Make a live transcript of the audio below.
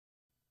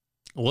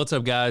What's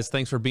up, guys?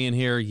 Thanks for being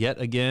here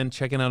yet again,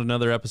 checking out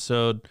another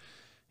episode.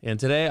 And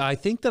today, I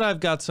think that I've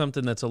got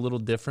something that's a little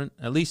different,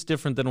 at least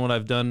different than what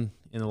I've done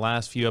in the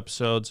last few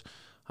episodes.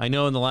 I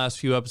know in the last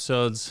few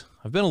episodes,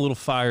 I've been a little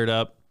fired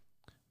up,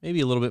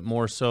 maybe a little bit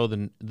more so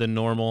than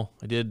normal.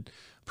 I did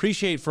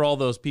appreciate for all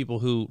those people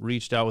who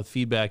reached out with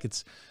feedback.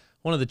 It's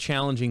one of the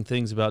challenging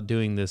things about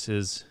doing this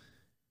is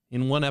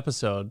in one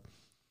episode,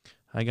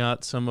 I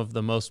got some of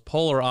the most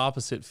polar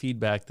opposite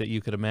feedback that you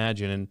could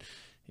imagine.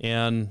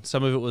 And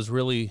some of it was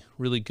really,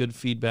 really good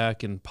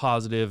feedback and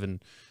positive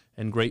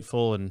and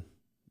grateful. And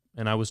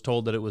I was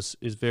told that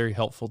is very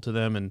helpful to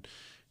them.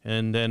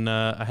 And then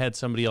I had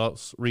somebody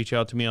else reach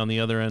out to me on the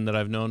other end that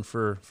I've known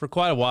for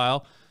quite a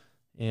while.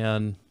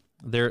 And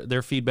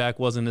their feedback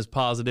wasn't as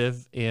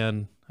positive.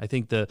 And I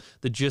think the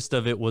gist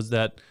of it was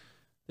that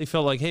they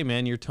felt like, hey,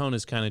 man, your tone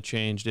has kind of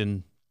changed.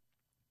 And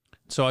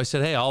so I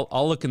said, hey,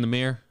 I'll look in the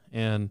mirror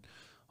and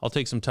I'll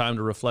take some time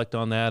to reflect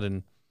on that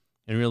and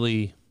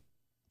really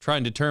try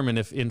and determine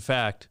if, in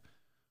fact,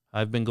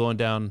 I've been going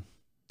down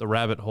the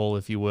rabbit hole,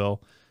 if you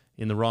will,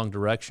 in the wrong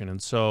direction. And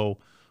so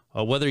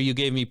whether you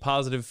gave me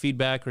positive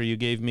feedback or you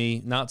gave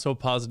me not so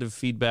positive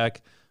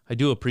feedback, I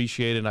do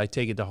appreciate it. I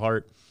take it to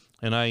heart.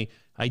 And I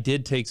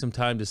did take some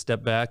time to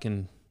step back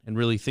and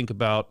really think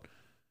about,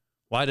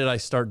 why did I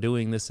start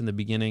doing this in the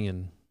beginning?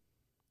 And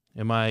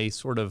am I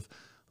sort of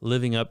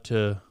living up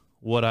to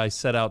what I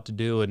set out to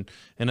do? And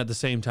at the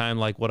same time,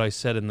 like what I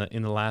said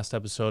in the last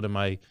episode, am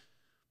I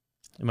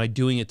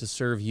doing it to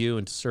serve you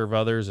and to serve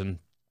others? And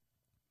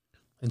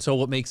so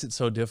what makes it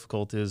so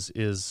difficult is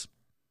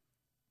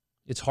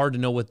it's hard to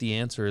know what the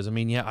answer is. I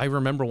mean, yeah, I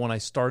remember when I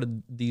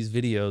started these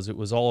videos, it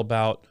was all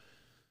about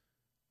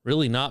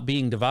really not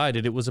being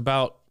divided. It was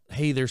about,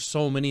 hey, there's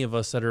so many of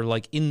us that are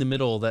like in the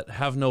middle, that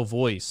have no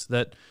voice,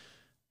 that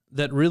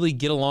really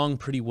get along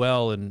pretty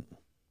well and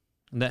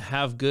that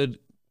have good,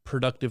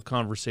 productive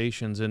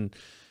conversations. And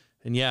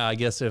yeah, I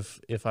guess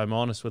if I'm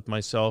honest with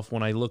myself,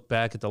 when I look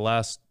back at the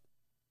last,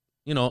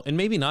 and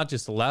maybe not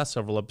just the last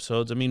several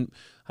episodes, I mean,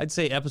 I'd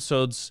say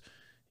episodes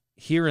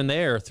here and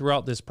there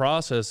throughout this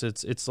process,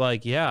 it's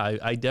like, yeah,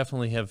 I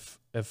definitely have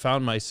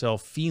found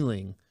myself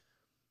feeling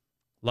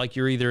like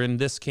you're either in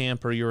this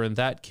camp or you're in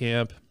that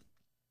camp,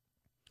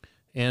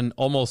 and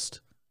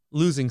almost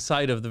losing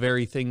sight of the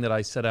very thing that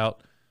I set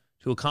out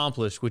to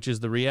accomplish, which is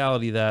the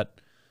reality that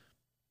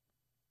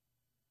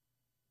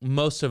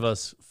most of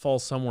us fall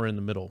somewhere in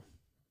the middle.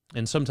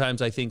 And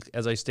sometimes I think,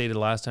 as I stated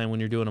last time, when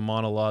you're doing a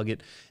monologue,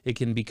 it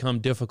can become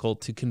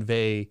difficult to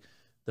convey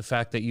the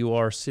fact that you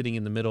are sitting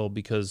in the middle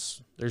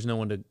because there's no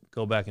one to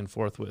go back and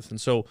forth with. And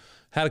so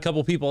had a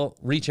couple people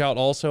reach out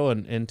also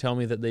and tell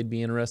me that they'd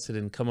be interested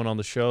in coming on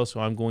the show.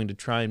 So I'm going to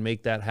try and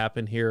make that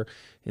happen here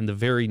in the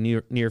very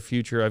near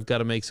future. I've got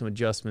to make some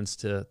adjustments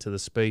to the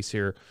space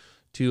here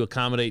to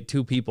accommodate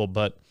two people,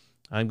 but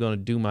I'm going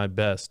to do my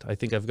best. I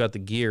think I've got the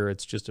gear.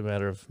 It's just a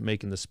matter of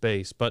making the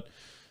space. But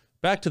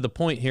back to the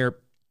point here,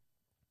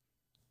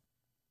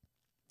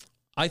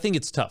 I think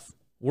it's tough.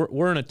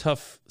 We're in a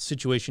tough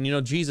situation.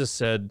 Jesus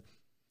said,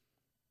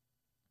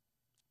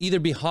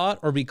 either be hot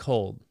or be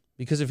cold,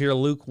 because if you're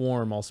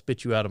lukewarm, I'll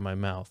spit you out of my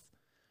mouth.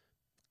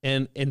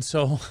 And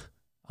so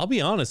I'll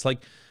be honest, like,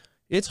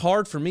 it's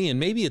hard for me, and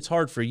maybe it's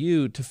hard for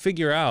you to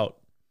figure out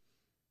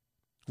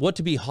what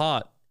to be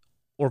hot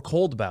or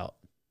cold about.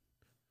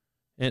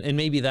 And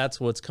maybe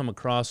that's what's come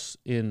across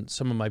in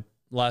some of my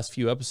last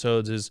few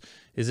episodes is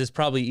it's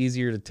probably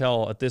easier to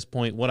tell at this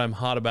point what I'm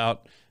hot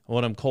about,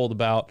 what I'm cold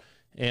about.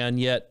 And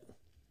yet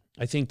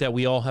I think that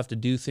we all have to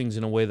do things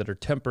in a way that are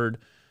tempered,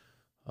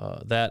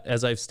 that,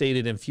 as I've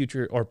stated in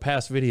future or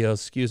past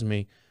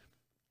videos,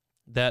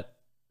 that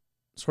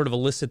sort of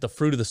elicit the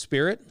fruit of the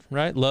Spirit,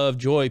 right? Love,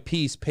 joy,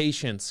 peace,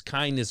 patience,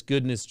 kindness,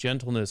 goodness,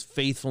 gentleness,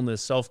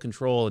 faithfulness,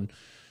 self-control.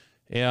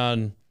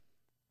 And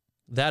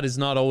that is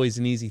not always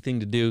an easy thing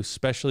to do,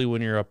 especially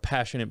when you're a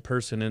passionate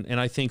person. And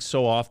I think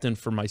so often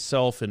for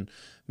myself, and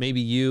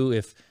maybe you,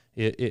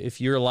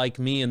 if you're like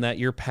me and that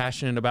you're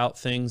passionate about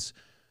things,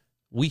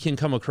 we can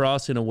come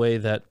across in a way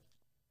that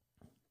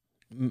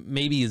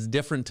maybe is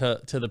different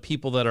to the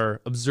people that are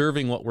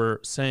observing what we're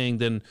saying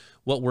than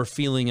what we're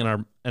feeling in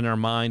our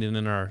mind and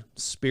in our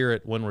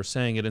spirit when we're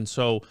saying it. And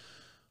so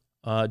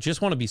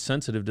just want to be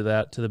sensitive to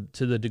that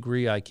to the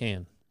degree I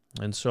can.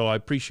 And so I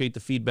appreciate the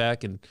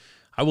feedback, and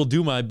I will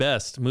do my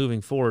best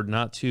moving forward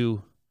not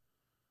to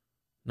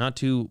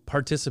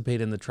participate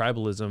in the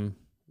tribalism,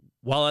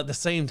 while at the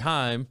same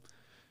time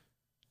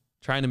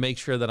trying to make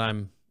sure that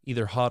I'm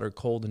either hot or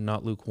cold and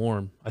not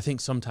lukewarm. I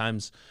think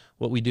sometimes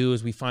what we do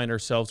is we find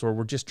ourselves where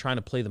we're just trying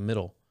to play the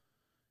middle.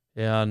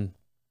 And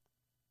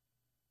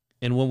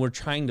when we're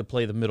trying to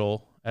play the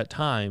middle, at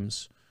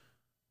times,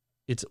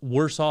 it's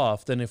worse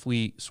off than if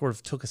we sort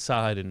of took a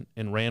side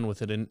and ran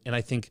with it. And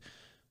I think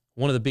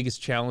one of the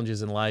biggest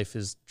challenges in life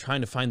is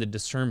trying to find the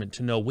discernment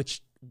to know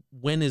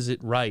when is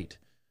it right?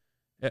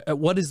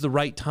 What is the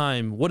right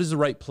time? What is the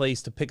right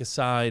place to pick a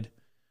side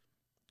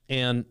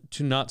and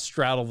to not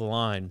straddle the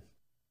line?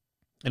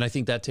 And I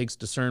think that takes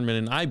discernment.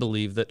 And I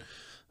believe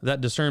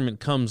that discernment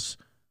comes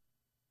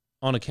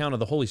on account of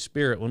the Holy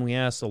Spirit when we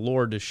ask the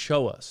Lord to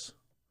show us,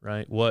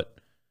 right, what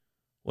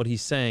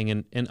he's saying.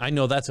 And I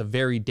know that's a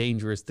very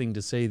dangerous thing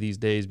to say these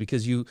days,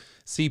 because you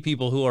see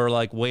people who are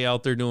like way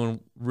out there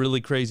doing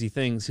really crazy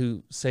things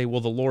who say,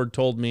 well, the Lord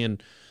told me.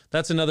 And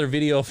that's another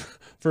video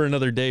for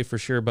another day for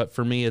sure. But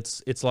for me,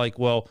 it's like,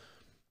 well,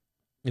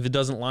 if it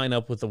doesn't line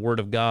up with the word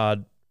of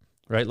God,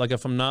 right? Like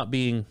if I'm not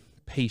being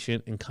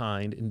patient and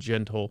kind and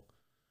gentle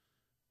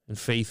and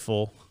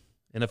faithful,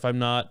 and if I'm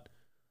not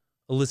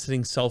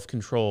eliciting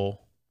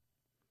self-control,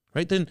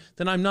 right, then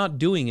I'm not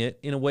doing it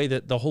in a way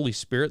that the Holy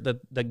Spirit,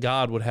 that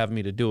God would have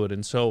me to do it.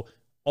 And so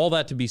all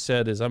that to be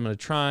said is I'm going to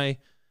try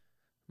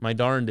my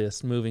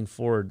darndest moving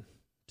forward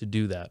to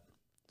do that.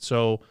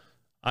 So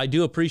I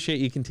do appreciate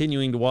you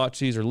continuing to watch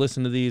these or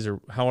listen to these or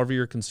however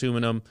you're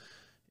consuming them.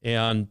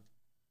 And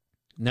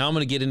now I'm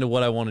going to get into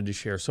what I wanted to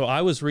share. So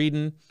I was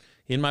reading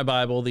in my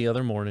Bible the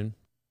other morning,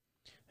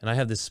 and I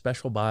have this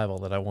special Bible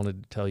that I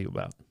wanted to tell you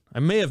about. I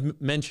may have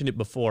mentioned it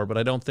before, but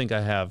I don't think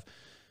I have.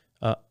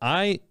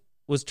 I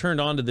was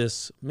turned on to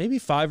this maybe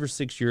 5 or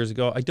 6 years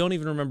ago. I don't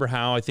even remember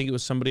how. I think it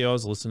was somebody I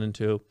was listening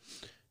to.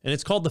 And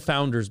it's called the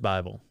Founders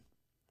Bible.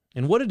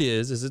 And what it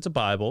is it's a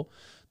Bible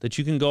that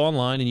you can go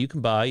online and you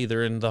can buy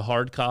either in the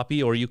hard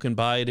copy, or you can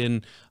buy it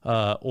in,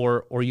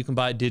 or you can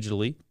buy it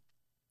digitally.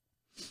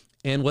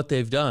 And what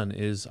they've done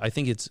is, I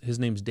think his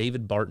name's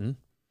David Barton,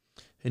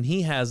 and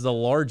he has the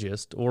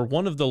largest, or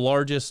one of the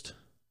largest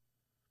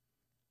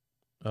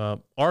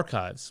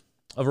archives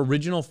of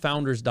original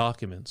founders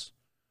documents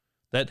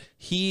that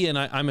he and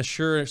I'm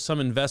sure some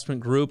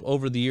investment group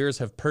over the years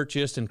have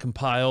purchased and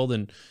compiled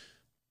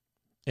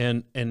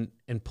and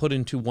put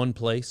into one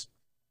place.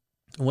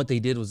 And what they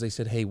did was they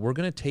said, hey, we're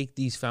going to take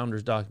these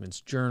founders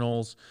documents,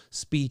 journals,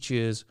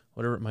 speeches,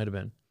 whatever it might have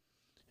been,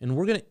 and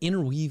we're going to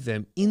interweave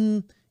them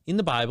in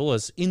the Bible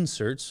as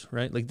inserts,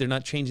 right? Like they're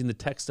not changing the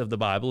text of the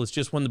Bible. It's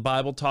just when the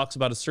Bible talks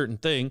about a certain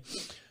thing,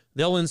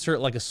 they'll insert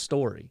like a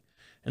story.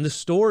 And the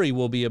story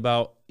will be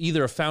about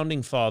either a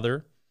founding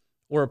father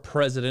or a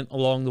president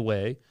along the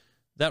way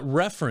that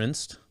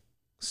referenced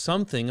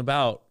something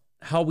about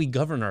how we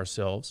govern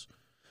ourselves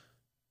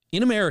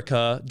in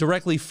America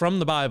directly from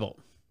the Bible.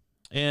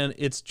 And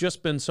it's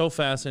just been so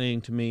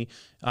fascinating to me.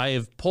 I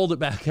have pulled it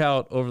back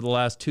out over the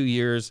last 2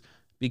 years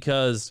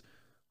because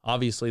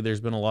obviously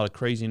there's been a lot of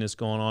craziness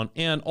going on.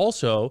 And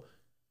also,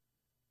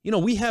 you know,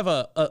 we have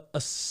a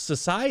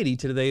society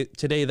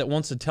today that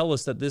wants to tell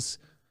us that this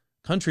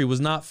country was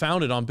not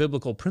founded on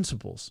biblical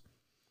principles.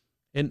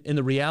 And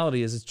the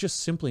reality is it's just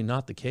simply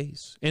not the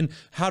case. And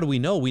how do we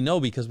know? We know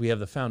because we have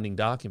the founding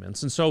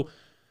documents. And so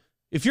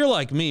if you're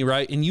like me,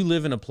 right, and you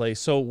live in a place,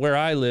 so where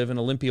I live in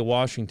Olympia,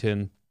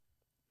 Washington,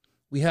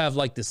 we have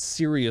like this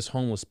serious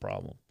homeless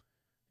problem.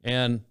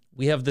 And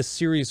we have this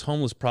serious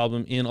homeless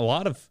problem in a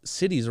lot of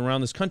cities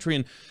around this country.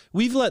 And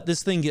we've let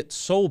this thing get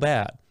so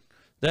bad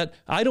that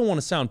I don't want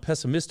to sound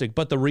pessimistic,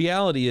 but the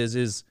reality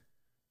is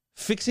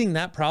fixing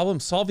that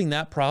problem, solving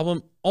that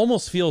problem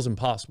almost feels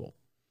impossible.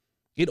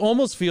 It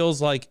almost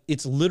feels like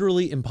it's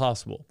literally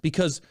impossible,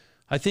 because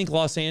I think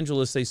Los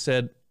Angeles, they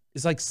said,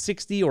 is like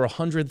 60 or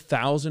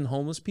 100,000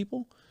 homeless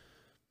people.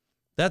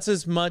 That's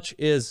as much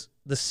as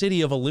the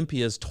city of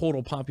Olympia's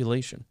total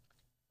population.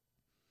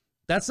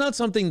 That's not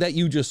something that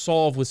you just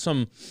solve with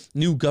some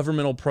new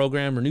governmental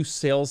program or new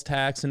sales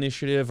tax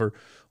initiative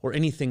or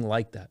anything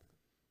like that.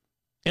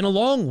 And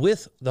along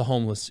with the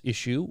homeless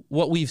issue,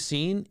 what we've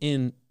seen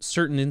in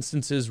certain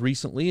instances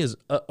recently is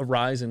a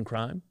rise in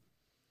crime,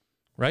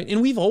 right?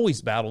 And we've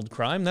always battled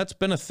crime. That's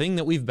been a thing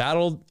that we've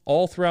battled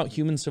all throughout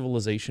human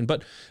civilization.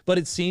 But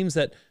it seems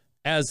that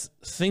as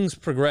things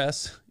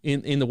progress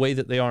in the way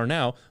that they are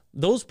now,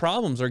 those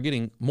problems are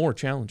getting more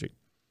challenging.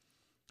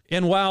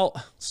 And while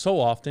so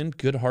often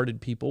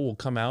good-hearted people will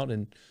come out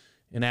and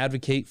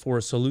advocate for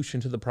a solution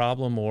to the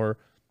problem or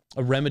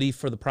a remedy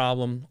for the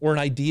problem or an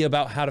idea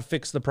about how to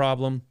fix the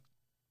problem,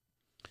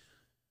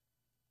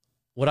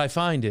 what I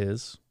find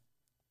is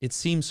it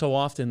seems so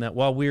often that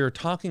while we're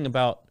talking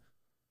about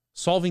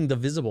solving the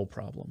visible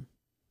problem,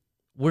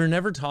 we're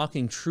never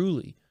talking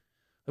truly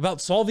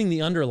about solving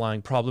the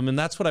underlying problem. And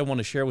that's what I want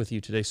to share with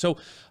you today. So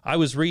I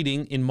was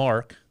reading in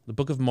Mark, the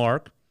book of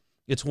Mark.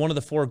 It's one of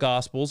the 4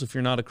 Gospels if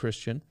you're not a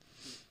Christian.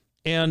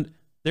 And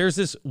there's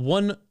this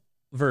one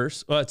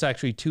verse, well, it's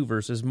actually 2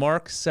 verses,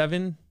 Mark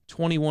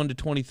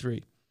 7:21-23.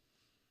 And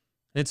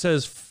it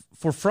says,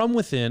 "For from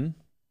within,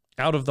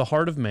 out of the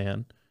heart of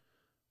man,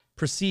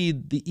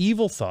 proceed the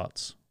evil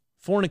thoughts,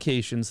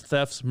 fornications,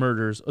 thefts,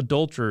 murders,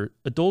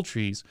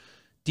 adulteries,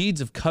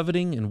 deeds of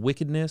coveting and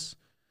wickedness,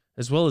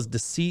 as well as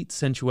deceit,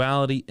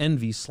 sensuality,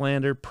 envy,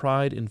 slander,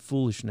 pride, and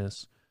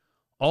foolishness.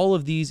 All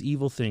of these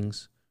evil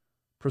things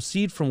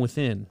proceed from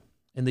within,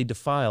 and they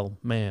defile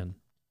man."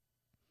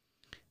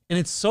 And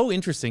it's so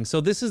interesting.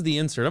 So this is the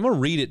insert. I'm going to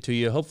read it to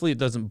you. Hopefully it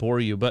doesn't bore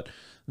you, but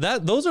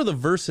those are the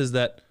verses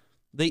that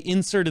they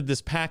inserted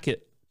this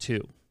packet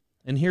to.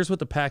 And here's what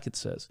the packet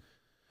says.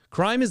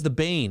 Crime is the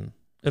bane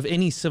of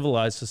any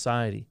civilized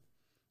society.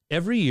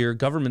 Every year,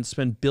 governments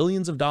spend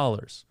billions of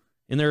dollars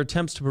in their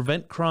attempts to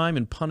prevent crime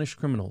and punish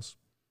criminals.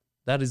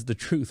 That is the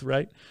truth,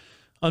 right?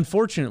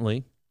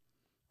 Unfortunately,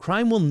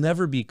 crime will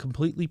never be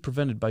completely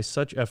prevented by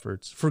such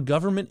efforts, for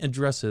government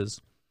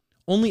addresses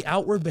only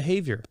outward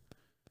behavior.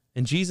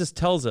 And Jesus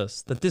tells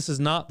us that this is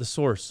not the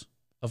source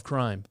of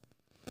crime.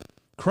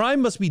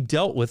 Crime must be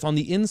dealt with on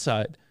the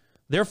inside.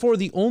 Therefore,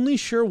 the only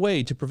sure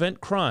way to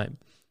prevent crime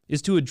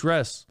is to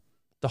address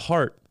the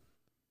heart,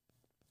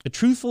 as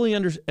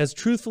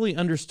truthfully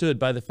understood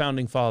by the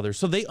founding fathers.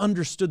 So they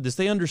understood this.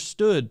 They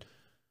understood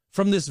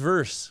from this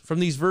verse, from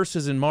these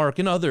verses in Mark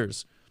and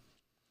others,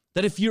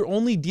 that if you're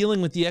only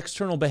dealing with the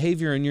external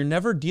behavior and you're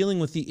never dealing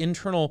with the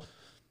internal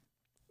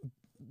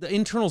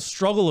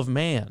struggle of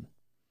man,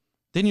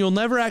 then you'll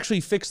never actually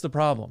fix the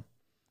problem.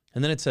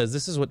 And then it says,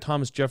 this is what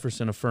Thomas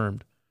Jefferson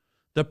affirmed: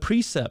 the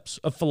precepts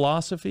of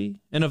philosophy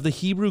and of the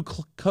Hebrew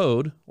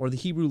code, or the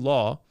Hebrew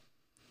law,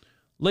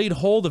 laid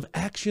hold of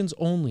actions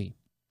only.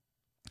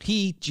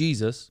 He,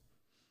 Jesus,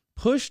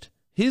 pushed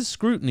his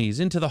scrutinies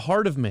into the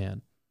heart of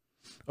man,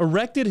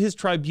 erected his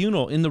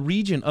tribunal in the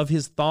region of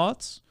his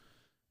thoughts,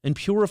 and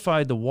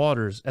purified the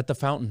waters at the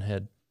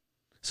fountainhead.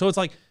 So it's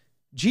like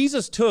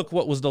Jesus took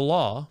what was the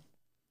law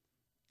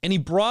and he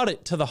brought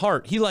it to the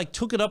heart. He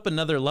took it up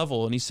another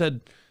level, and he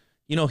said,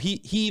 he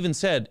even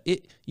said,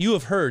 you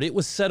have heard, it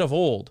was said of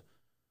old,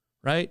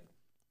 right?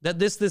 That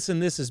this,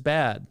 and this is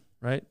bad,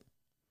 right?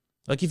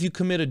 Like if you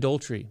commit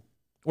adultery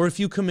or if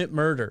you commit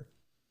murder.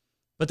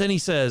 But then he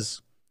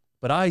says,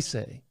 but I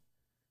say,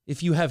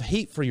 if you have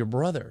hate for your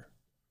brother,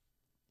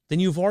 then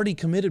you've already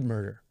committed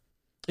murder.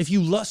 If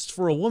you lust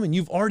for a woman,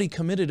 you've already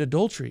committed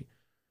adultery.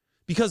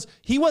 Because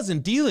he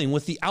wasn't dealing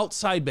with the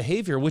outside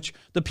behavior, which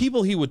the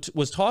people he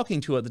was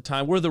talking to at the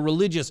time were the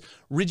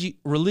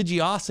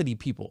religiosity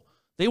people.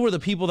 They were the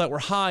people that were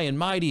high and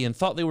mighty and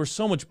thought they were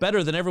so much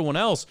better than everyone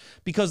else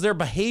because their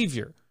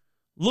behavior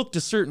looked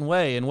a certain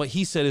way. And what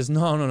he said is,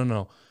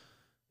 no.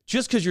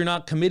 Just because you're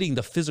not committing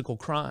the physical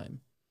crime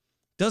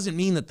doesn't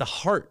mean that the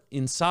heart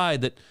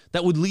inside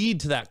that would lead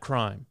to that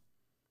crime,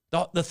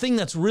 the thing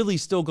that's really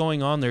still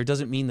going on there,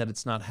 doesn't mean that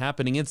it's not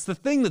happening. It's the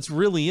thing that's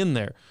really in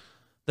there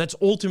that's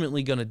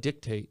ultimately going to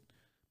dictate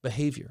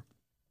behavior.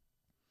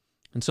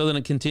 And so then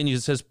it continues.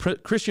 It says,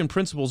 Christian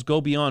principles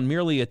go beyond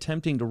merely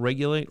attempting to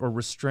regulate or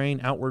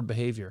restrain outward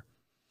behavior.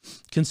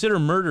 Consider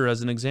murder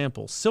as an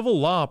example. Civil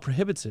law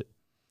prohibits it.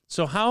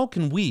 So how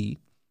can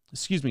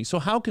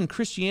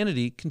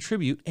Christianity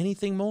contribute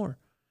anything more?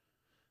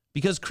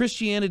 Because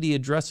Christianity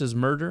addresses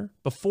murder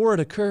before it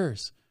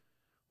occurs.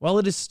 While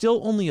it is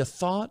still only a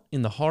thought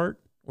in the heart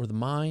or the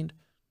mind,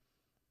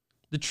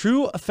 the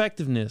true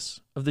effectiveness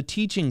of the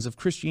teachings of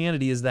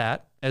Christianity is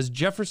that, as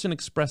Jefferson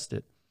expressed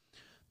it,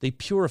 they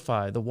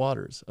purify the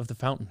waters of the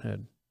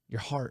fountainhead,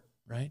 your heart,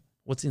 right?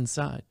 What's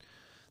inside.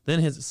 Then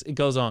it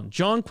goes on.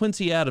 John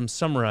Quincy Adams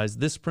summarized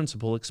this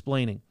principle,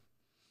 explaining,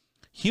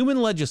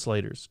 human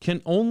legislators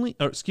can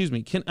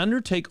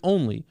undertake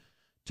only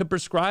to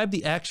prescribe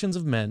the actions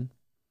of men.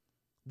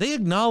 They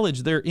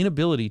acknowledge their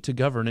inability to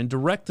govern and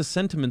direct the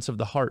sentiments of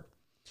the heart.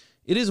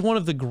 It is one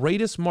of the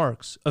greatest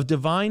marks of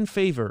divine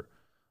favor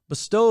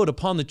bestowed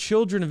upon the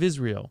children of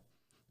Israel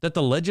that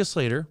the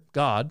legislator,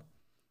 God,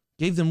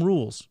 gave them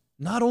rules,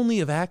 not only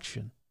of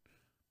action,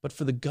 but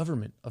for the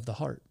government of the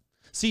heart.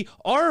 See,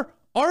 our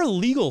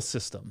legal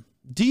system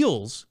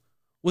deals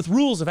with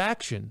rules of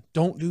action.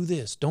 Don't do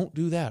this, don't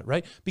do that,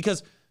 right?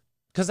 Because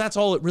that's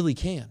all it really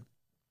can.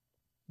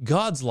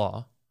 God's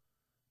law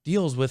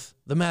deals with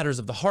the matters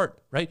of the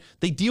heart, right?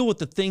 They deal with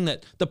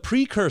the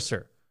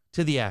precursor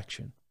to the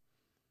action.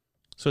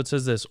 So it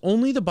says this: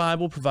 only the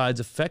Bible provides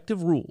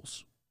effective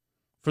rules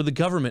for the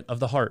government of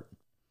the heart,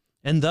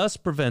 and thus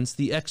prevents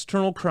the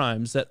external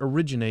crimes that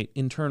originate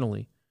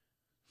internally.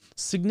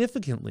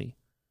 Significantly,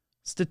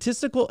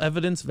 statistical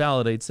evidence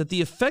validates that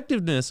the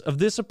effectiveness of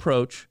this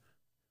approach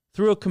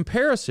through a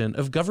comparison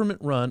of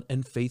government-run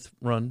and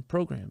faith-run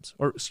programs,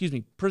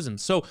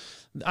 prisons. So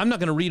I'm not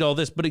going to read all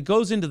this, but it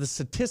goes into the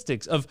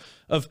statistics of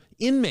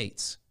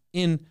inmates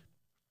in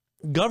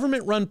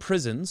government-run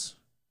prisons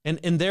and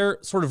their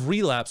sort of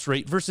relapse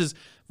rate versus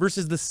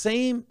the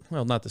same,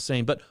 well, not the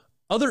same, but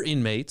other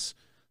inmates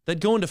that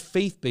go into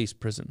faith-based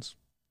prisons.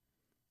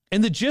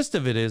 And the gist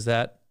of it is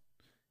that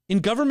in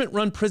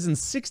government-run prisons,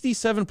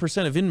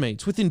 67% of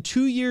inmates within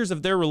 2 years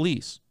of their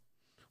release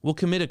will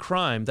commit a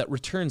crime that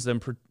returns them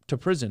to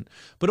prison.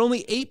 But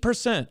only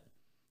 8%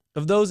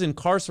 of those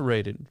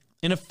incarcerated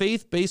in a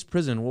faith-based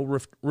prison will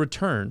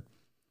return.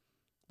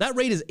 That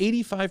rate is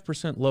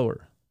 85%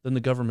 lower than the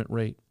government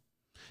rate.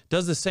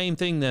 Does the same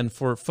thing then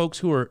for folks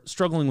who are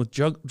struggling with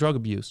drug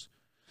abuse.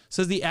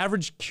 Says the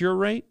average cure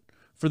rate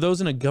for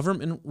those in a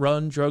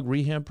government-run drug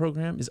rehab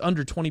program is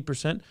under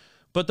 20%,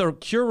 but the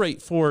cure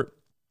rate for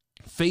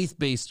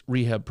faith-based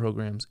rehab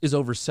programs is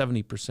over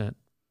 70%.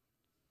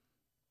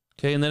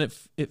 Okay, and then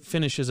it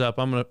finishes up.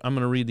 I'm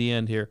gonna read the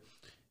end here.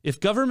 If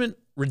government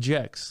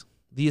rejects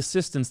the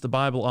assistance the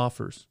Bible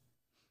offers,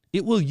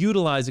 it will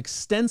utilize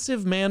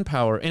extensive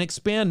manpower and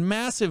expend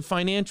massive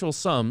financial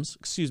sums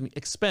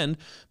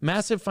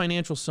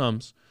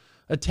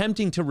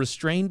attempting to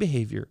restrain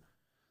behavior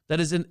that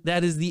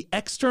is the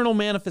external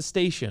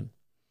manifestation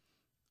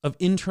of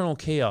internal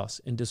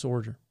chaos and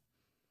disorder.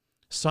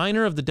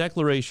 Signer of the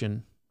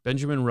Declaration,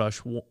 Benjamin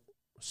Rush,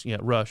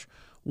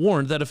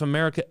 warned that if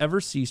America ever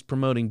ceased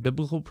promoting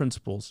biblical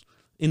principles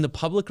in the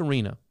public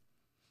arena,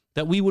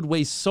 that we would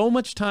waste so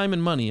much time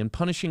and money in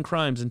punishing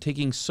crimes and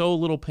taking so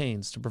little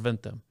pains to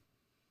prevent them.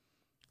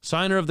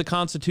 Signer of the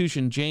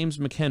Constitution, James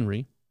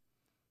McHenry,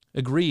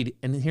 agreed,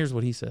 and here's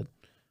what he said.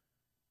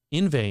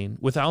 In vain,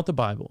 without the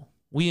Bible,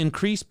 we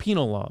increase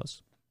penal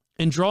laws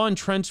and draw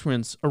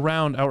entrenchments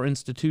around our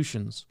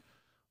institutions.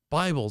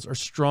 Bibles are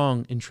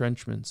strong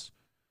entrenchments.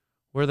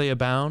 Where they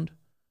abound,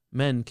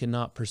 men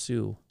cannot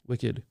pursue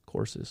wicked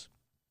courses.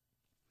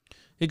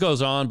 It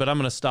goes on, but I'm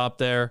going to stop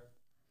there.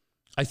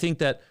 I think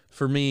that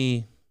for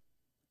me,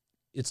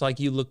 it's like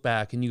you look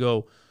back and you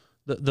go,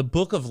 the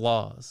book of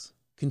laws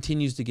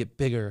continues to get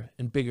bigger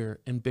and bigger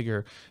and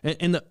bigger.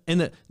 And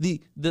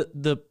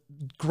the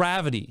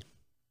gravity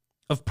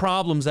of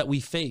problems that we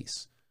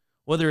face,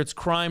 whether it's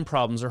crime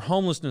problems or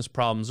homelessness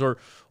problems or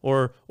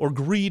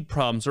greed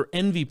problems or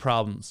envy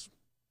problems,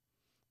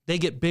 they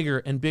get bigger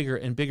and bigger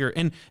and bigger.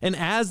 And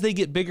as they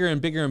get bigger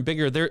and bigger and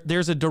bigger,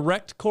 there's a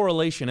direct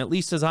correlation, at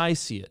least as I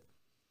see it,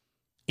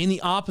 in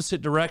the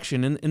opposite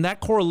direction. And that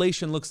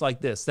correlation looks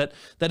like this, that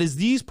as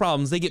these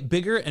problems, they get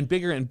bigger and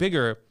bigger and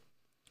bigger,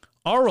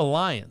 our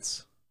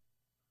reliance,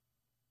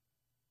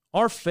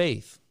 our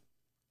faith,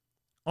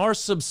 our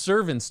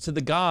subservience to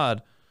the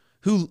God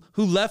who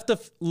left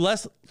us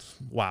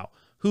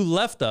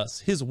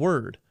his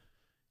word,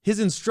 his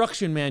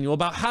instruction manual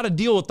about how to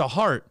deal with the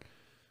heart,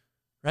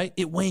 right?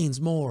 It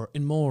wanes more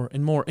and more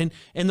and more. And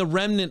the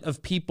remnant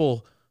of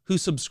people who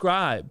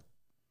subscribe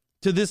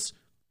to this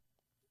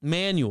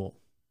manual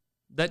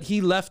that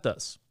he left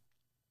us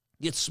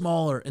gets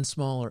smaller and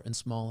smaller and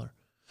smaller.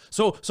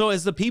 So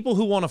as the people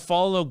who want to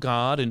follow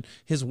God and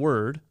his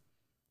word,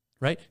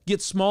 right,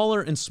 get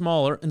smaller and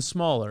smaller and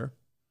smaller,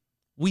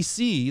 we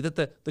see that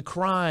the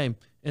crime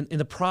and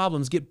the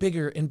problems get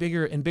bigger and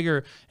bigger and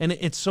bigger. And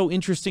it's so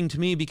interesting to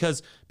me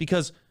because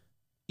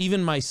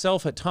even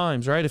myself at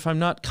times, right, if I'm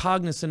not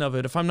cognizant of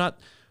it, if I'm not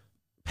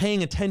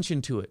paying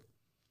attention to it,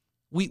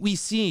 we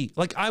see,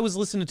 like I was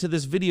listening to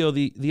this video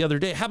the other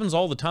day. It happens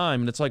all the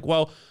time. And it's like,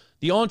 well,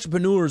 the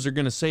entrepreneurs are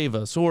going to save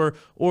us, or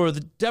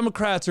the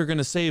Democrats are going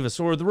to save us,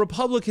 or the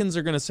Republicans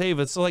are going to save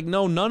us. So like,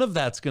 no, none of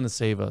that's going to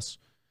save us.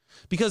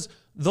 Because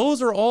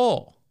those are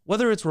all,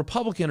 whether it's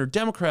Republican or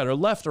Democrat or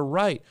left or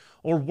right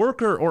or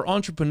worker or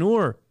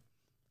entrepreneur,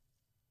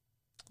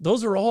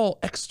 those are all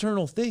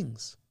external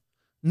things.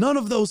 None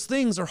of those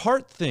things are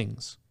heart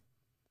things.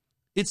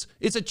 It's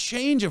a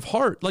change of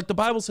heart. Like the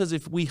Bible says,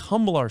 if we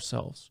humble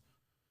ourselves,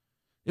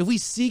 if we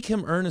seek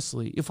him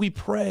earnestly, if we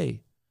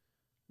pray,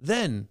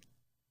 then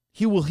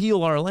he will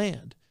heal our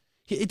land.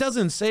 It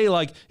doesn't say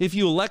like if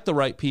you elect the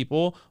right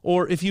people,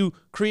 or if you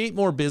create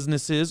more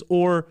businesses,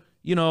 or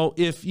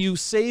if you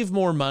save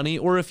more money,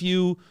 or if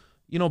you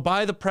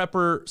buy the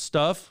prepper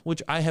stuff,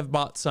 which I have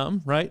bought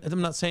some, right?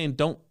 I'm not saying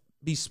don't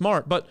be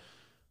smart, but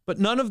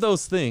none of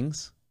those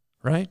things,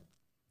 right,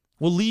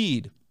 will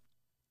lead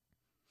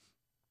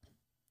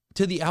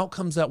to the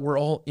outcomes that we're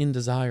all in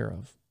desire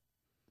of.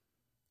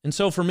 And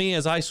so for me,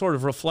 as I sort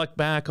of reflect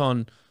back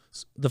on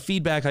the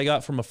feedback I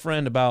got from a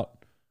friend about,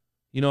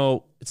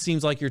 it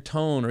seems like your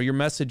tone or your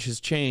message has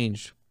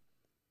changed.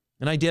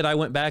 And I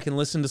went back and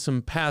listened to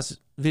some past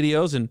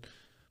videos, and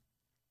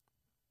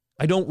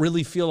I don't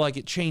really feel like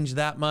it changed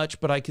that much,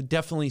 but I could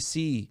definitely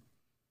see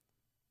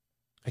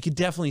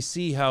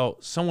how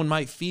someone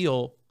might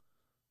feel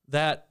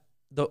that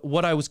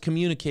what I was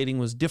communicating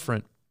was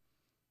different.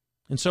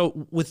 And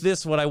so with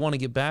this, what I want to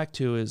get back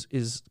to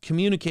is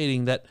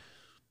communicating that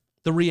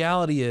the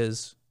reality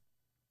is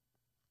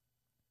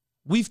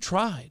we've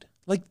tried.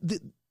 Like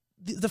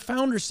the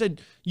founder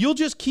said, you'll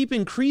just keep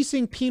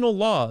increasing penal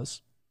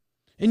laws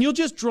and you'll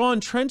just draw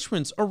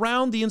entrenchments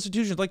around the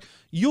institutions. Like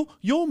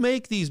you'll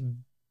make these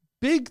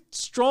big,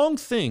 strong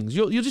things.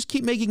 You'll just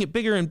keep making it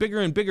bigger and bigger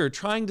and bigger,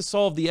 trying to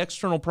solve the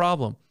external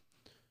problem.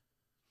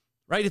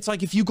 Right? It's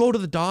like if you go to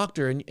the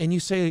doctor and you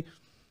say,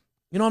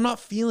 I'm not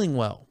feeling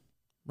well,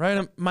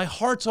 right? My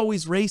heart's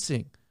always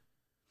racing.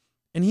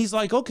 And he's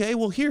like, okay,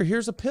 well,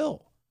 here's a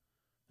pill.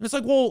 And it's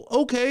like, well,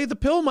 okay, the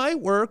pill might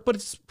work, but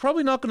it's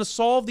probably not going to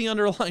solve the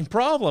underlying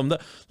problem.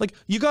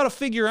 You got to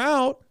figure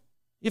out,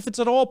 if it's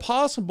at all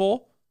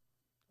possible,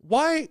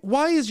 why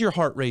is your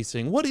heart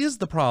racing? What is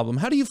the problem?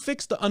 How do you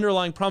fix the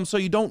underlying problem so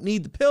you don't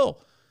need the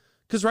pill?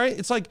 Because, right,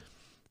 it's like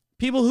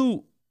people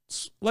who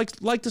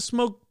like to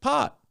smoke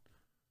pot.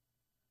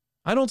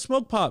 I don't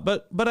smoke pot,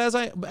 but as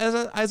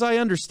I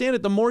understand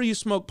it, the more you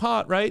smoke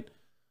pot, right,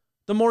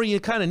 the more you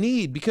kind of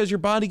need, because your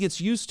body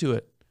gets used to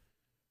it.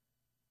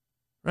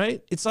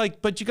 Right? It's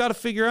like, but you got to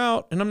figure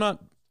out, and I'm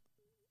not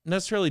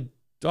necessarily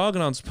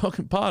dogging on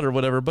smoking pot or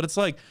whatever, but it's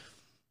like,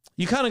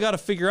 you kind of got to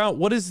figure out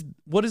what is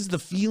the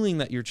feeling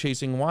that you're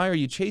chasing? Why are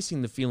you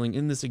chasing the feeling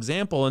in this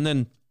example? And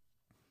then,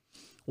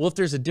 well, if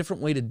there's a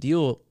different way to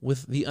deal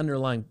with the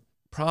underlying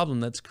problem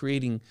that's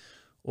creating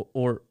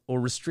or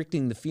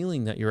restricting the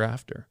feeling that you're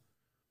after,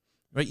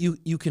 right?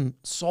 You can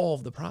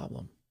solve the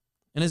problem.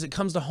 and as it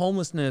comes to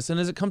homelessness, and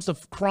as it comes to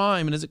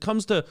crime, and as it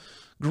comes to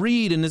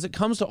greed, and as it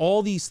comes to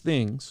all these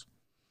things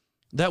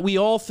that we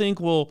all think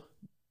will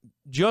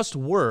just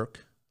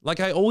work, like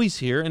I always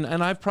hear, and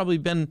I've probably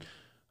been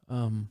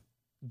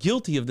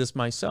guilty of this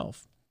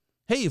myself.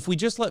 Hey, if we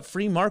just let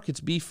free markets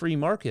be free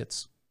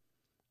markets,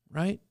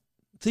 right,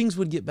 things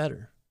would get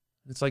better.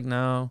 It's like,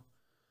 no,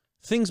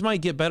 things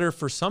might get better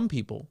for some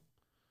people,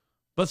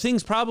 but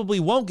things probably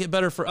won't get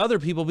better for other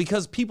people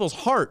because people's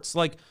hearts,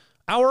 like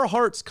our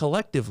hearts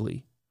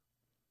collectively,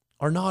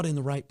 are not in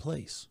the right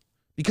place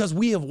because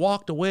we have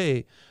walked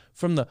away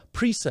from the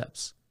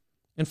precepts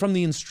and from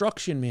the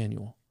instruction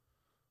manual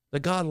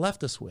that God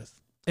left us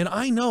with. And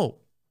I know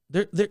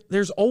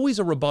there's always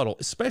a rebuttal,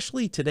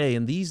 especially today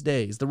in these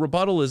days. The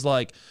rebuttal is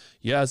like,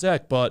 yeah,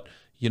 Zach, but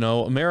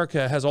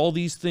America has all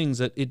these things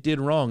that it did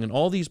wrong and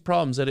all these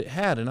problems that it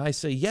had. And I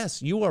say,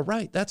 yes, you are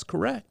right. That's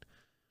correct.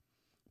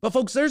 But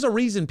folks, there's a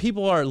reason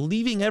people are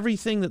leaving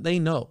everything that they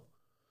know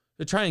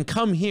to try and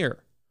come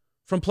here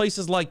from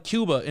places like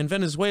Cuba and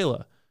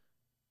Venezuela,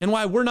 and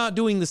why we're not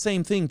doing the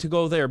same thing to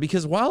go there.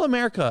 Because while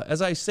America,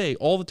 as I say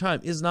all the time,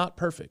 is not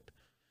perfect,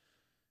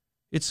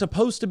 it's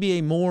supposed to be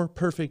a more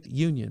perfect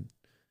union.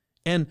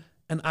 And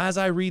as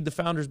I read the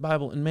Founders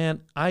Bible, and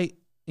man, I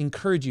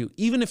encourage you,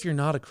 even if you're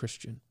not a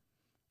Christian,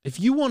 if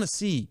you want to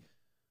see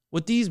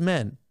what these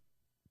men,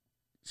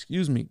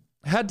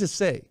 had to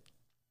say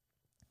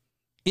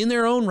in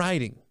their own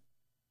writing,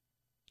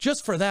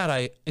 just for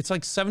that, it's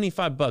like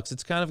 $75.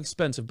 It's kind of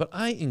expensive, but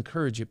I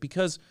encourage it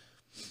because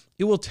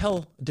it will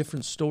tell a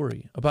different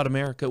story about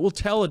America. It will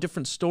tell a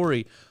different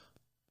story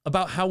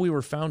about how we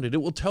were founded.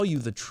 It will tell you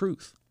the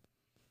truth.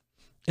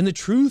 And the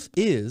truth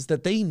is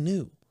that they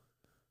knew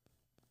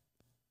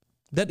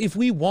that if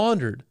we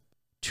wandered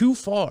too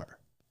far,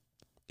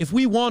 if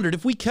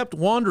we kept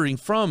wandering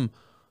from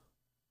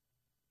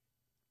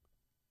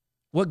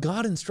what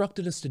God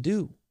instructed us to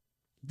do,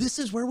 this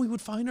is where we would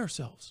find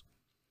ourselves.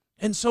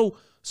 And so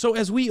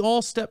as we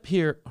all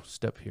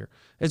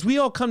as we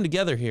all come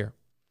together here,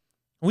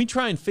 and we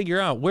try and figure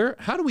out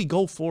how do we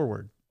go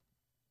forward?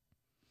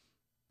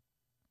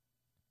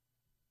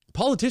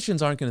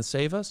 Politicians aren't going to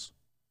save us.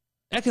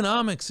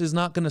 Economics is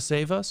not going to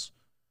save us.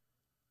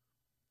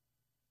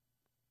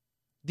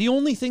 The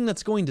only thing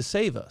that's going to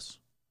save us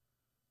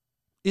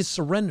is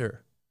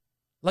surrender.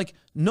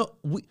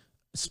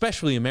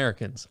 Especially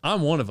Americans.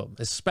 I'm one of them,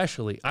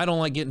 especially. I don't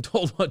like getting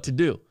told what to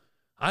do.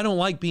 I don't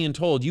like being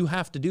told you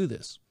have to do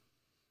this.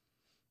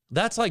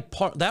 That's like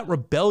that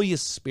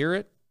rebellious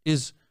spirit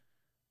is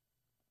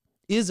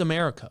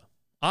America.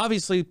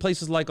 Obviously,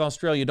 places like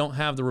Australia don't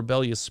have the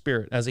rebellious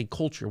spirit as a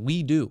culture.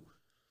 We do.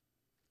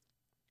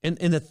 And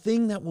the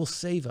thing that will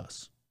save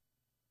us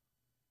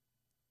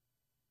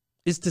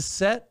is to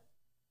set,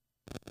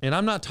 and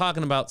I'm not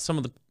talking about some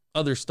of the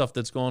other stuff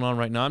that's going on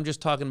right now. I'm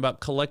just talking about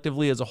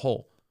collectively as a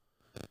whole.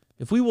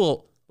 If we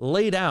will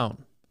lay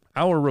down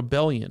our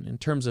rebellion in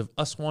terms of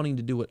us wanting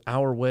to do it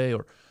our way,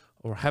 or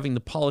having the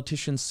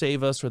politicians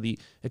save us, or the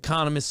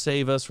economists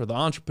save us, or the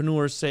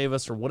entrepreneurs save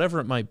us, or whatever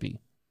it might be.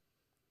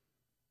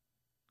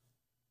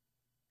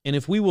 And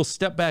if we will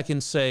step back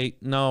and say,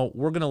 no,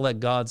 we're going to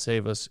let God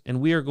save us, and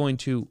we are going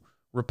to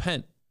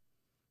repent,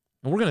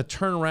 and we're going to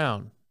turn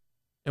around,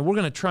 and we're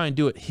going to try and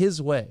do it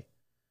His way,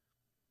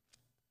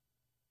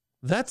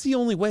 that's the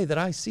only way that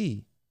I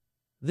see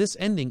this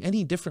ending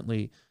any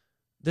differently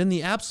than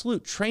the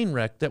absolute train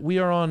wreck that we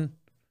are on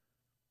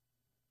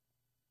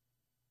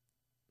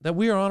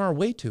our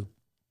way to.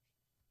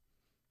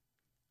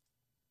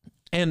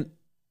 And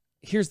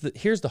here's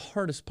the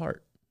hardest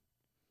part,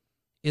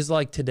 is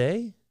like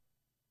today,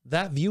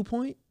 that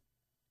viewpoint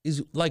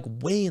is like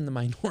way in the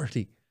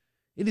minority.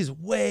 It is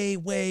way,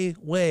 way,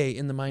 way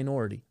in the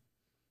minority.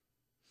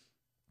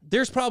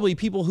 There's probably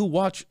people who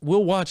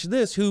will watch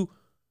this who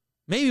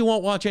maybe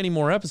won't watch any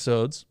more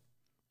episodes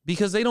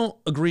because they don't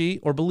agree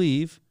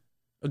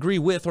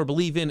with or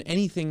believe in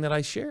anything that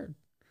I shared.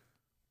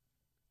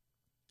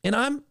 And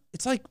I'm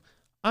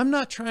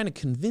not trying to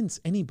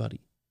convince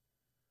anybody.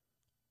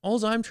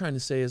 All I'm trying to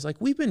say is, like,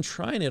 we've been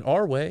trying it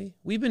our way.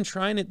 We've been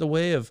trying it the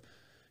way of,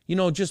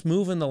 just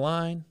moving the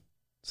line.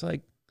 It's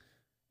like,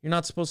 you're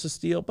not supposed to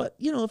steal, but,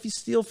 if you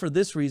steal for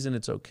this reason,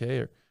 it's okay.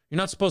 Or you're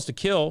not supposed to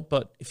kill,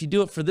 but if you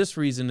do it for this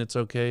reason, it's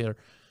okay. Or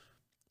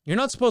you're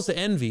not supposed to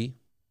envy.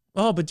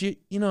 Oh, but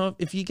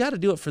if you got to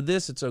do it for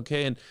this, it's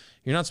okay. And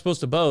you're not supposed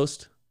to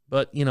boast,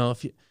 but,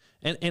 if you,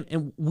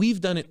 and we've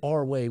done it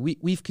our way.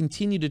 We've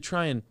continued to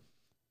try and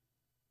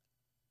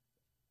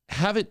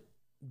have it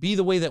be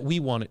the way that we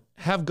want it.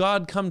 Have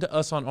God come to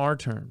us on our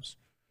terms.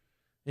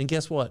 And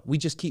guess what? We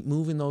just keep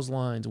moving those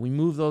lines. And we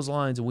move those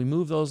lines. And we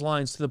move those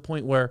lines to the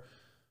point where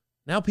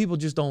now people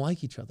just don't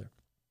like each other.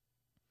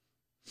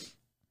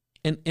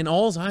 And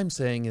all I'm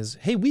saying is,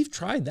 hey, we've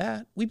tried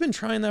that. We've been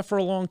trying that for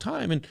a long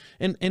time.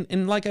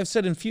 And like I've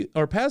said in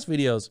past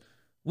videos,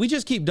 we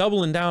just keep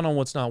doubling down on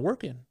what's not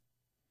working.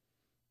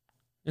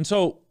 And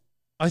so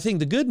I think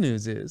the good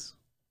news is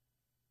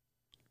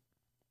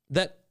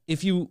that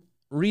if you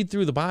read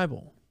through the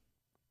Bible,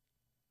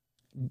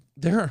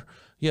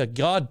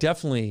 God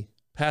definitely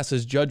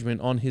passes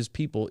judgment on his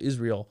people,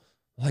 Israel.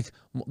 Like,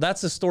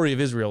 that's the story of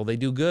Israel. They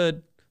do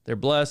good, they're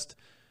blessed,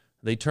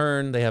 they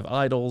turn, they have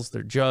idols,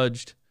 they're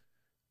judged.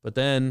 But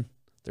then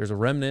there's a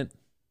remnant.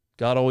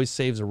 God always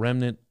saves a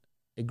remnant,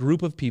 a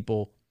group of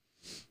people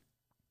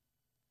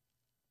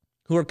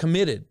who are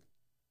committed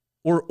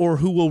or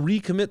who will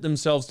recommit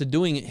themselves to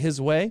doing it his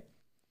way.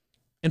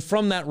 And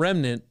from that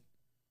remnant,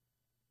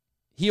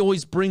 he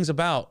always brings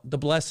about the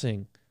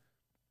blessing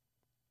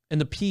and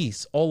the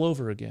peace all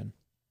over again.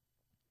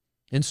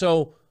 And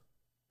so,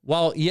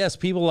 while, yes,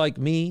 people like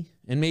me,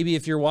 and maybe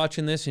if you're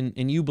watching this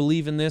and you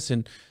believe in this,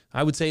 and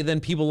I would say then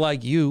people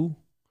like you,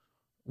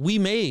 we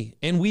may,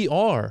 and we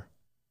are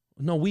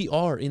in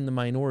the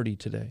minority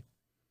today.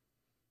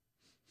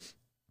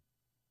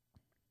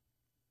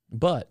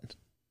 But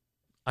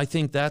I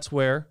think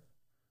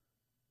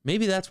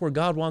maybe that's where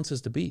God wants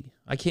us to be.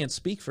 I can't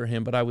speak for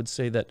him, but I would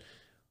say that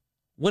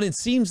when it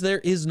seems there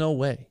is no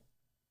way,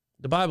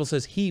 the Bible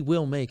says he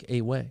will make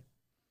a way.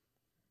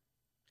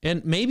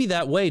 And maybe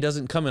that way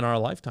doesn't come in our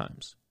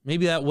lifetimes.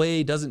 Maybe that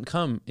way doesn't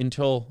come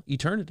until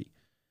eternity.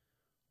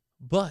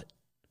 But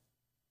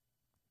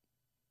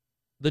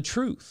the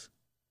truth,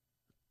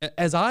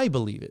 as I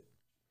believe it,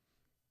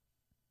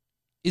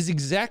 is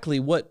exactly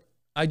what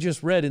I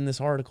just read in this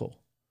article,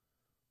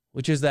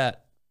 which is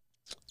that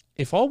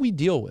if all we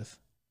deal with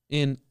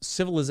in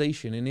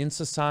civilization and in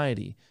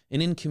society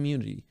and in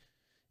community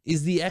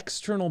is the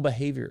external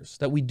behaviors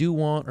that we do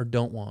want or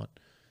don't want,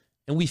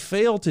 and we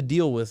fail to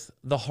deal with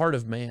the heart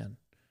of man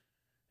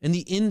and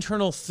the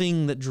internal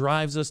thing that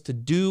drives us to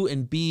do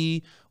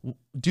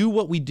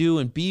what we do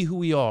and be who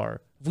we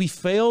are, if we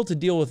fail to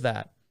deal with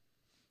that,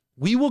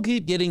 we will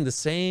keep getting the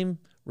same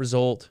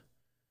result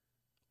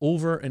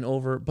over and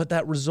over, but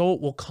that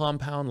result will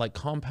compound like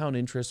compound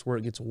interest, where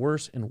it gets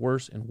worse and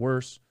worse and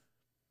worse.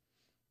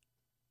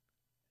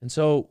 And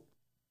so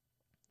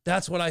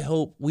that's what I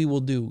hope we will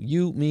do.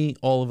 You, me,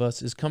 all of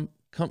us, is come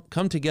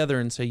together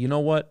and say, you know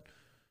what?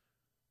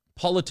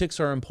 Politics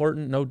are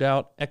important, no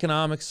doubt.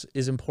 Economics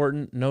is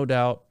important, no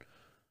doubt.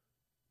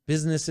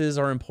 Businesses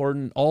are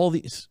important.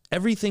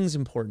 Everything's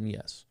important,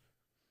 yes.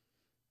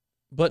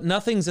 But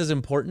nothing's as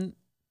important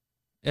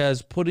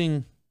as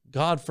putting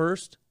God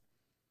first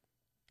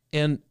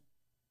and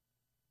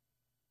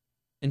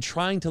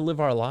trying to live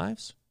our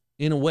lives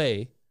in a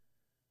way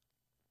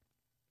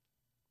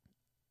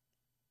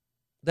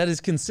that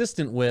is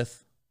consistent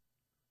with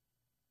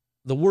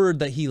the word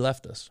that he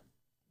left us.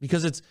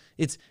 Because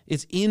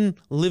it's in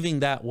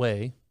living that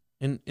way,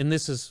 and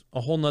this is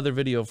a whole nother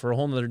video for a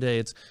whole nother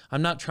day.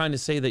 I'm not trying to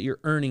say that you're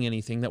earning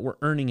anything, that we're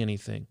earning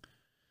anything.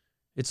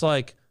 It's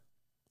like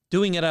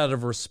doing it out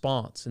of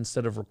response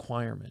instead of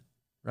requirement,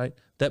 right?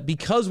 That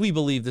because we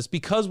believe this,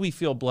 because we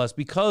feel blessed,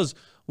 because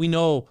we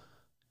know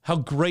how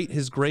great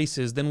his grace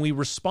is, then we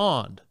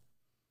respond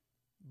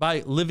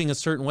by living a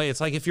certain way.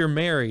 It's like if you're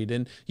married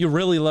and you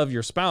really love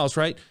your spouse,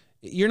 right?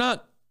 You're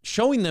not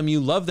showing them you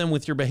love them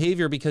with your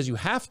behavior because you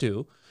have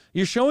to.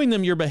 You're showing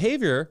them your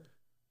behavior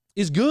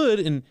is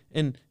good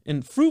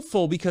and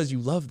fruitful because you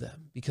love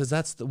them, because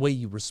that's the way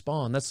you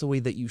respond. That's the way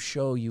that you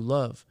show you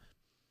love.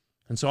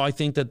 And so I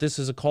think that this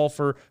is a call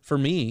for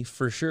me,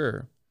 for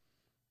sure,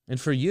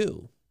 and for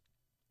you,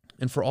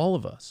 and for all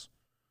of us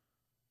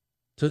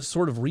to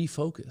sort of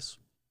refocus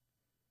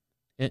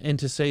and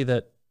to say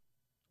that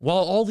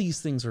while all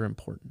these things are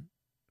important,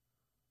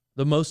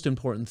 the most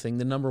important thing,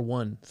 the number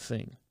one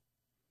thing,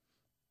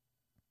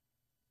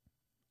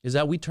 is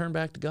that we turn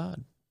back to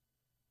God,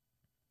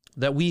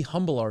 that we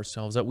humble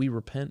ourselves, that we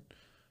repent,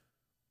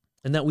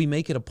 and that we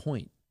make it a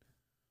point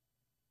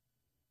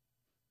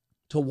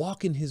to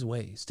walk in his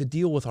ways, to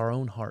deal with our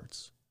own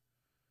hearts,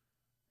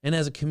 and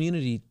as a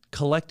community,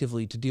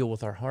 collectively, to deal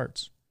with our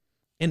hearts.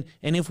 And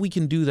if we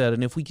can do that,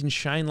 and if we can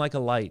shine like a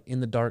light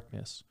in the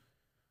darkness,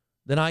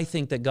 then I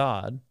think that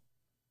God,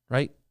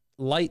 right,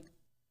 light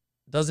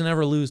doesn't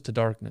ever lose to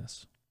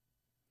darkness.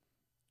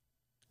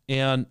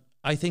 And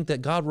I think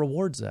that God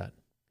rewards that.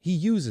 He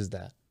uses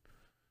that.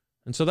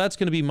 And so that's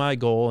going to be my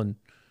goal. And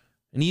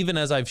even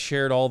as I've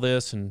shared all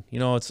this, and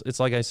it's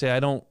like I say, I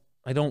don't,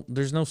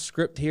 there's no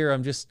script here.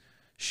 I'm just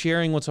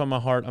sharing what's on my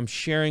heart. I'm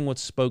sharing what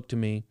spoke to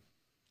me.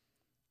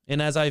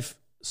 And as I've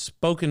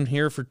spoken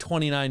here for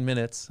 29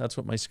 minutes, that's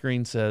what my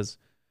screen says,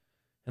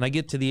 and I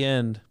get to the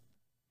end,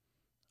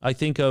 I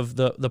think of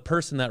the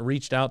person that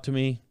reached out to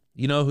me.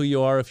 You know who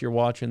you are if you're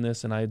watching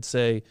this, and I'd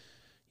say,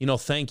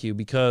 thank you,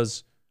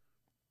 because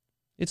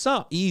it's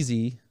not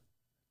easy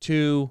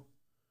to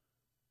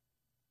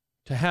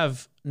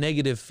have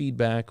negative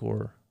feedback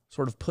or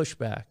sort of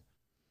pushback,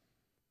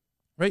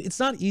 right? It's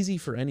not easy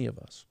for any of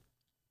us.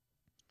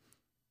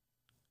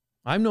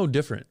 I'm no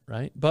different,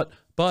 right? But,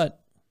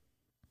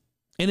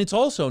 and it's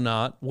also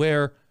not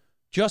where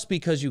just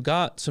because you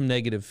got some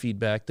negative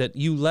feedback that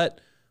you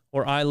let,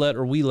 or I let,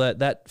 or we let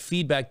that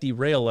feedback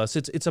derail us.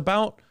 It's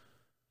about,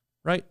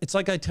 right? It's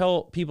like I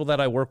tell people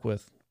that I work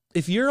with,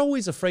 if you're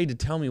always afraid to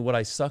tell me what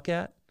I suck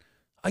at,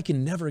 I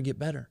can never get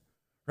better,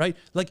 right?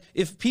 Like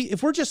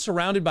if we're just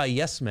surrounded by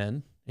yes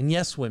men and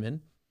yes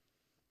women,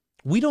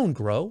 we don't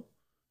grow.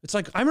 It's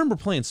like, I remember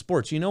playing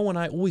sports. You know, when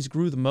I always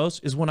grew the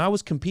most is when I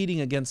was competing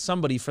against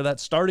somebody for that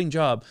starting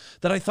job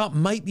that I thought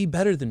might be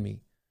better than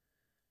me.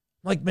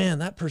 Like, man,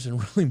 that person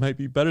really might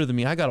be better than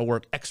me. I got to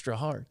work extra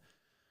hard.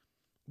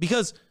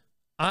 Because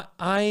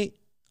I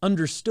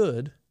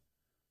understood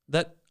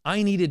that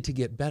I needed to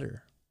get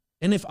better.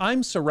 And if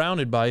we're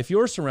surrounded by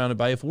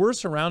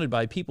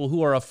people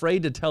who are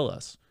afraid to tell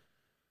us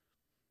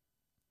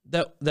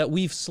that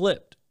we've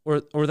slipped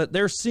or that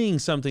they're seeing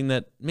something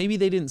that maybe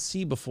they didn't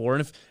see before,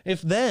 and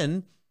if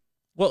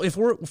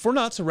we're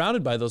not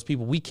surrounded by those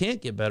people, we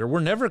can't get better. We're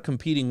never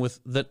competing with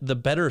the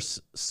better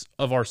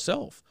of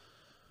ourselves.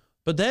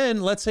 But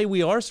then let's say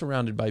we are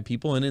surrounded by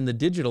people, and in the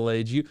digital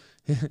age, you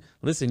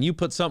listen, you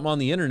put something on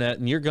the internet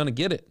and you're going to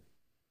get it.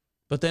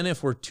 But then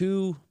if we're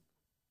too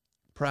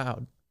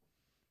proud,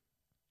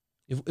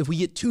 if we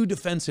get too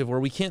defensive, or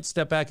we can't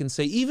step back and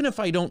say, even if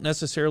I don't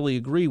necessarily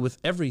agree with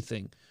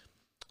everything,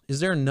 is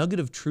there a nugget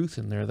of truth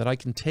in there that I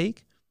can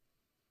take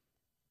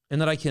and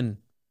that I can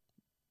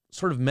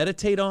sort of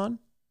meditate on,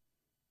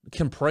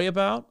 can pray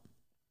about,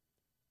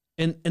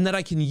 and that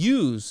I can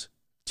use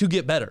to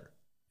get better?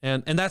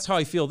 And that's how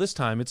I feel this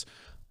time.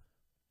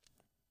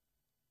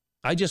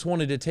 I just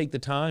wanted to take the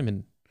time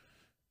and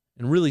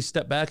really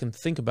step back and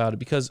think about it,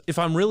 because if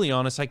I'm really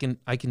honest, I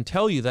can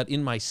tell you that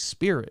in my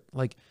spirit,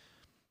 like,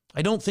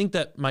 I don't think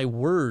that my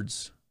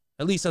words,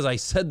 at least as I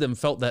said them,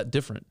 felt that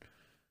different.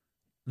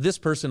 This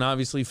person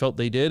obviously felt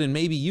they did, and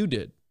maybe you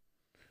did.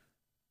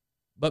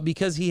 But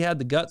because he had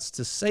the guts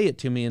to say it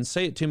to me, and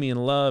say it to me in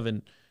love,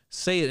 and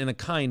say it in a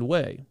kind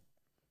way,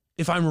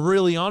 if I'm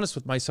really honest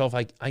with myself,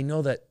 I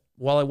know that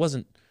while I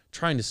wasn't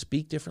trying to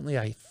speak differently,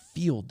 I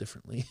feel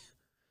differently.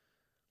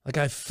 Like,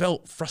 I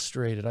felt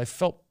frustrated. I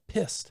felt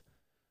pissed.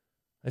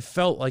 I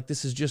felt like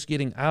this is just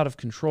getting out of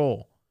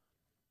control.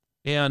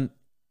 And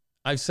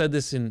I've said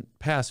this in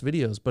past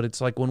videos, but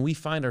it's like when we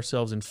find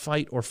ourselves in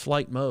fight or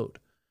flight mode,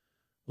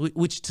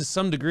 which to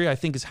some degree I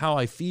think is how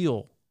I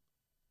feel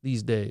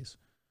these days,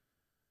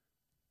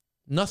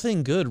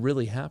 nothing good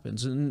really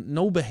happens.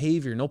 No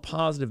behavior, no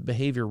positive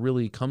behavior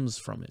really comes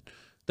from it.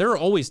 There are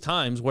always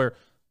times where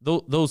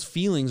those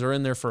feelings are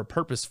in there for a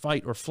purpose,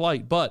 fight or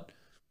flight. But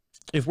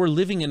if we're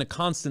living in a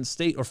constant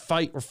state or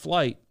fight or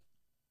flight,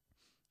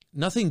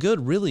 nothing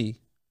good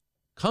really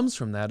comes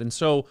from that. And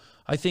so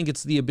I think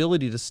it's the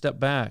ability to step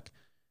back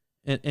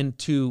and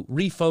to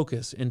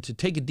refocus and to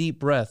take a deep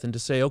breath and to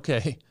say,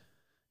 okay,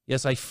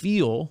 yes, I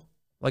feel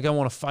like I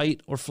want to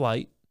fight or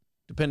flight,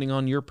 depending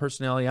on your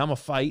personality. I'm a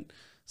fight.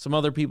 Some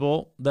other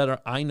people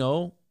that I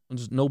know,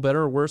 no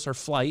better or worse, are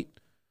flight.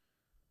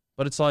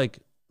 But it's like,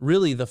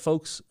 really, the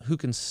folks who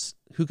can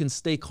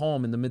stay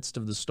calm in the midst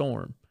of the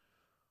storm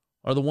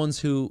are the ones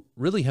who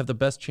really have the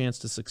best chance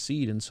to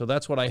succeed. And so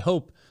that's what I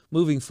hope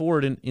moving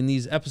forward in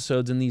these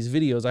episodes, in these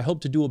videos. I hope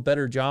to do a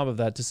better job of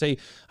that, to say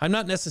I'm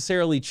not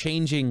necessarily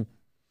changing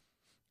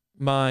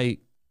my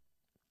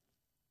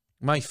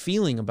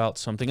feeling about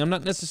something. I'm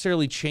not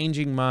necessarily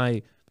changing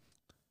my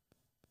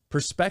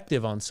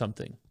perspective on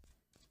something.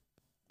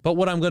 But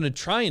what I'm going to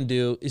try and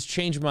do is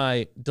change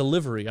my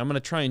delivery. I'm going to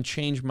try and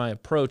change my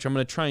approach. I'm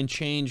going to try and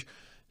change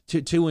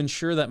to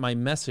ensure that my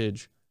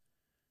message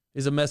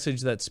is a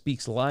message that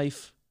speaks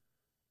life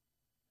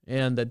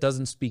and that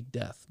doesn't speak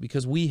death,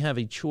 because we have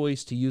a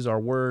choice to use our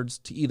words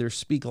to either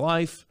speak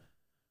life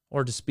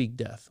or to speak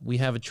death. We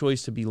have a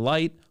choice to be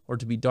light or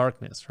to be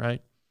darkness,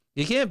 right?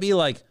 You can't be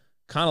like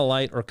kind of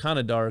light or kind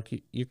of dark.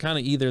 You're kind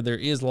of either there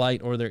is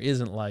light or there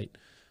isn't light.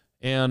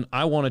 And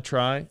I want to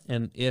try,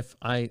 and if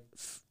I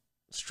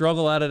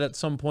struggle at it at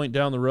some point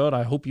down the road,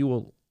 I hope you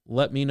will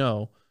let me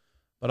know.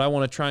 But I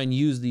want to try and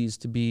use these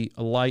to be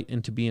a light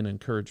and to be an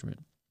encouragement.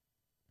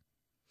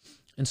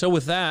 And so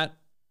with that,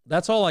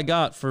 that's all I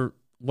got for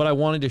what I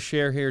wanted to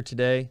share here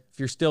today. If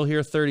you're still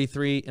here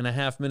 33 and a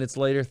half minutes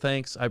later,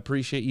 thanks. I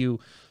appreciate you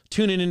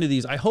tuning into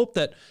these. I hope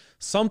that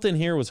something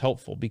here was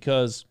helpful,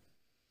 because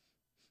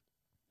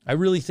I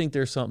really think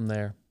there's something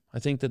there. I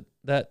think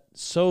that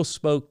so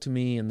spoke to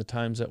me in the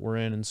times that we're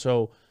in. And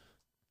so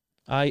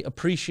I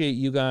appreciate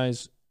you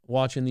guys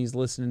watching these,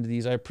 listening to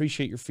these. I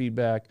appreciate your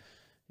feedback.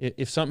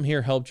 If something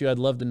here helped you, I'd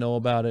love to know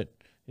about it.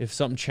 If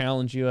something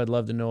challenged you, I'd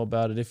love to know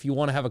about it. If you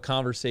want to have a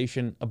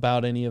conversation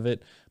about any of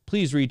it,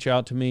 please reach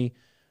out to me.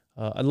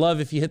 I'd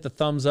love if you hit the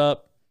thumbs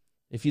up,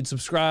 if you'd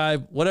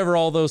subscribe, whatever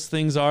all those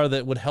things are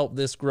that would help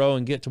this grow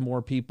and get to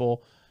more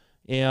people.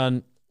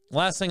 And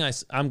last thing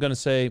I'm going to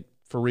say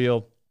for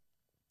real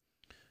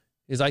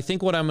is I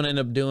think what I'm going to end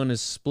up doing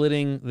is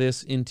splitting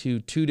this into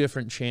 2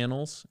 different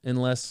channels,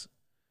 unless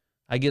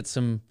I get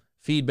some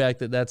feedback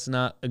that that's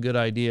not a good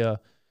idea.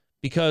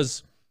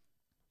 Because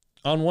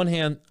on one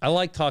hand, I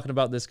like talking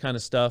about this kind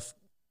of stuff,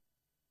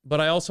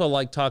 but I also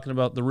like talking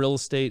about the real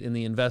estate and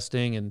the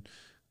investing and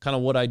kind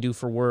of what I do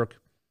for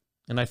work.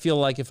 And I feel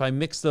like if I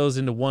mix those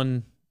into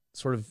one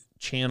sort of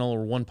channel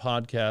or one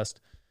podcast,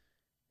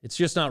 it's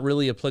just not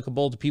really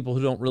applicable to people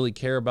who don't really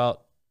care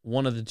about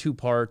one of the 2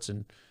 parts.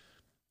 And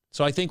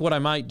so I think what I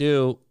might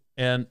do,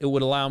 and it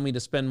would allow me to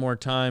spend more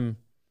time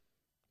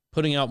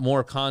putting out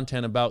more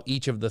content about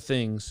each of the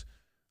things,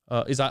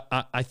 is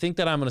I think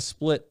that I'm going to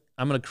split.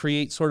 I'm going to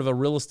create sort of a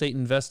real estate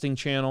investing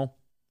channel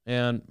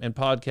and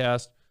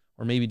podcast,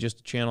 or maybe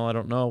just a channel. I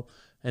don't know.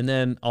 And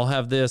then I'll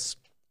have this,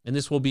 and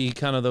this will be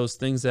kind of those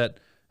things that,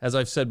 as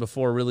I've said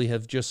before, really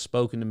have just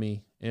spoken to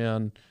me.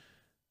 And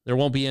there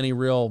won't be any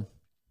real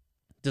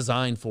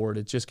design for it.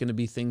 It's just going to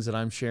be things that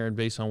I'm sharing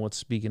based on what's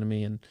speaking to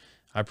me. And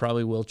I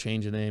probably will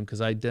change the name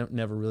because I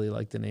never really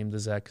liked the name The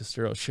Zach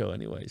Castro Show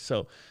anyway.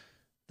 So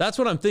that's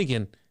what I'm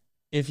thinking.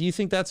 If you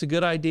think that's a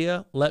good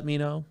idea, let me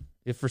know.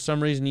 If for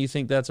some reason you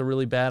think that's a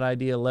really bad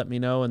idea, let me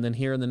know. And then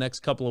here in the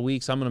next couple of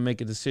weeks, I'm going to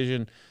make a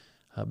decision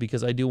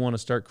because I do want to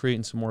start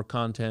creating some more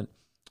content.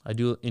 I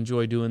do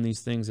enjoy doing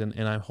these things, and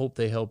I hope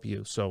they help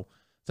you. So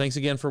thanks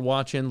again for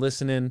watching,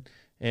 listening,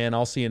 and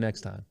I'll see you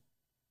next time.